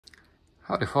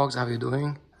Howdy folks, how you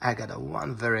doing? I got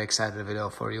one very excited video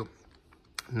for you.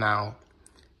 Now,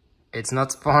 it's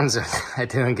not sponsored. I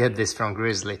didn't get this from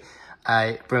Grizzly.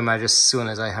 I pretty much as soon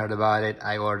as I heard about it,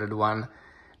 I ordered one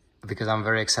because I'm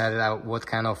very excited about what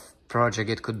kind of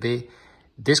project it could be.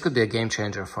 This could be a game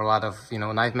changer for a lot of,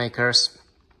 knife makers,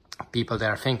 people that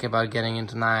are thinking about getting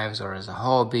into knives or as a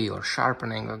hobby or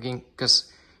sharpening,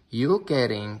 because you're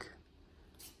getting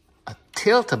a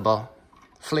tiltable,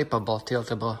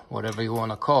 flippable, whatever you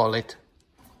want to call it.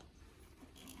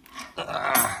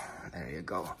 There you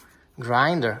go.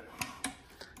 Grinder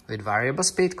with variable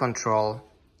speed control,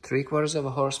 3/4 of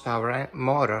a horsepower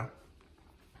motor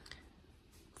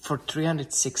for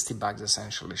 $360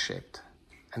 essentially shipped.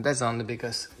 And that's only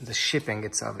because the shipping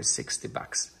itself is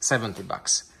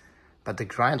 $70. But the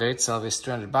grinder itself is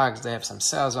 $300. They have some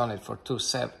sales on it for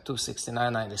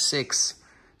 $269.96.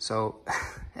 So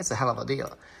it's a hell of a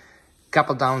deal.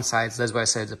 Couple downsides, that's why I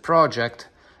said it's a project,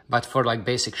 but for like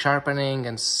basic sharpening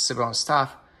and similar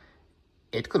stuff,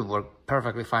 it could work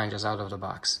perfectly fine just out of the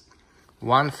box.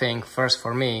 One thing, first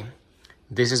for me,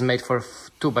 this is made for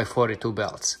 2x42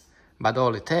 belts, but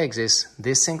all it takes is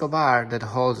this single bar that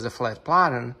holds the flat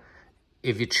pattern.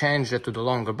 If you change it to the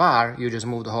longer bar, you just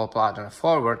move the whole pattern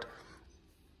forward,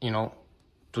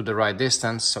 to the right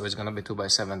distance, so it's gonna be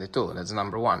 2x72, that's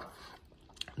number one.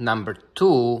 Number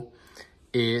two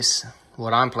is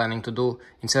what I'm planning to do.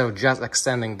 Instead of just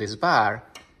extending this bar,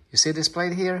 you see this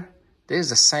plate here? This is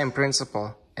the same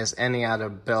principle as any other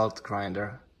belt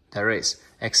grinder there is,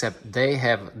 except they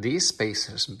have these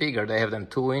spacers bigger. They have them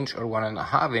 2-inch or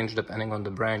 1.5 inch, depending on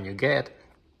the brand you get.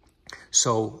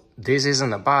 So this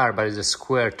isn't a bar, but it's a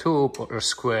square tube or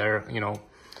square,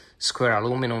 square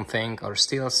aluminum thing or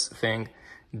steel thing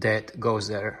that goes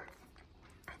there.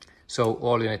 So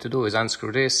all you need to do is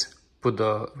unscrew this, put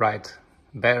the right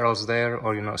barrels there,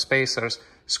 or spacers,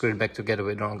 screw it back together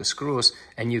with longer screws,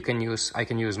 and I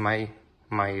can use my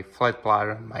flat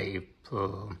plier, my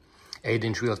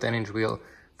 8-inch wheel, 10-inch wheel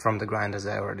from the grinders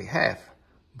I already have.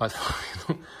 But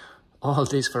all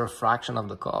this for a fraction of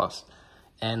the cost.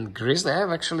 And Grizzly, I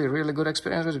have actually really good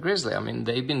experience with Grizzly. I mean,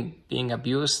 they've been being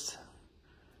abused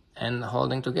and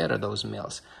holding together those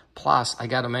mills. Plus, I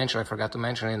forgot to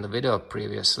mention in the video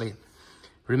previously,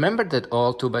 remember that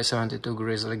old 2x72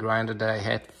 Grizzly grinder that I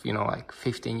had, like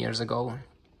 15 years ago?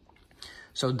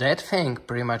 So that thing,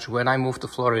 pretty much when I moved to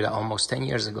Florida almost 10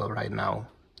 years ago right now,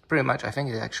 pretty much, I think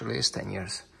it actually is 10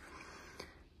 years.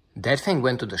 That thing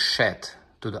went to the shed,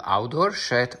 to the outdoor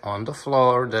shed on the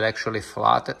floor that actually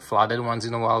flooded once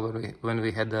in a while when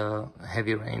we had the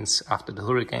heavy rains after the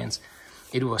hurricanes.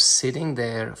 It was sitting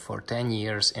there for 10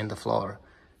 years in the floor.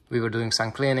 We were doing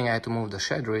some cleaning. I had to move the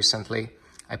shed recently.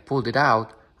 I pulled it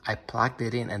out, I plugged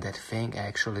it in, and that thing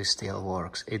actually still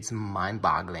works. It's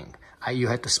mind-boggling. You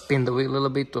had to spin the wheel a little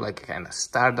bit to kind of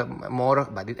start the motor,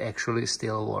 but it actually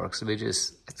still works, which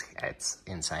is, it's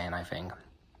insane, I think.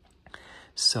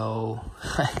 So,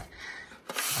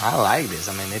 I like this.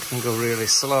 I mean, it can go really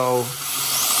slow,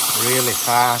 really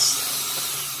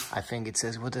fast. I think it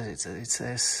says, what does it say? It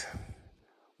says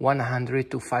 100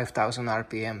 to 5,000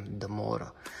 RPM, the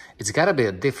motor. It's gotta be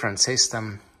a different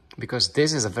system, because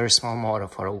this is a very small motor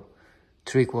for a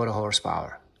 3/4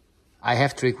 horsepower. I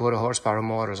have 3/4 horsepower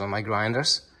motors on my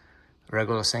grinders,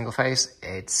 regular single phase.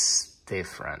 It's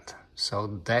different. So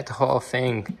that whole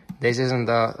thing, this isn't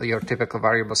your typical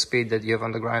variable speed that you have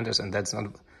on the grinders, and that's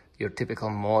not your typical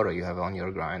motor you have on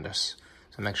your grinders.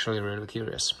 So I'm actually really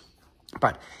curious.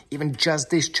 But even just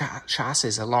this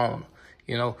chassis alone,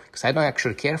 because I don't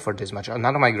actually care for this much.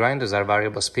 None of my grinders are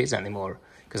variable speeds anymore,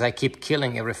 because I keep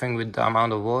killing everything with the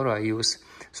amount of water I use.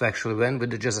 So I actually went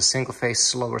with just a single phase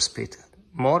slower speed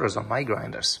motors on my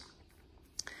grinders.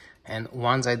 And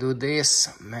once I do this,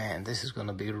 man, this is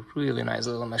gonna be really nice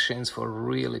little machines for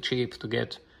really cheap to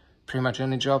get pretty much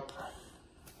any job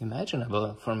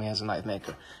imaginable for me as a knife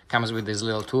maker. Comes with these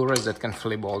little toolers that can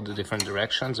flip all the different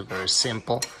directions, very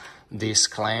simple. These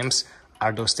clamps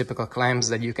are those typical clamps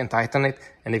that you can tighten it,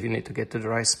 and if you need to get to the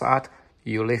right spot,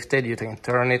 you lift it, you can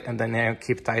turn it, and then you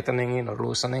keep tightening it or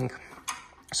loosening.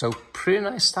 So pretty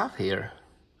nice stuff here.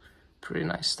 Pretty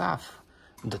nice stuff.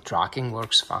 The tracking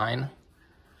works fine.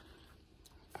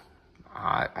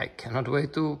 I cannot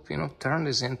wait to, turn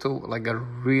this into like a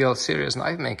real serious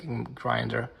knife making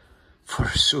grinder for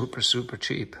super, super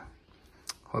cheap.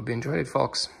 Hope you enjoyed it,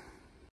 folks.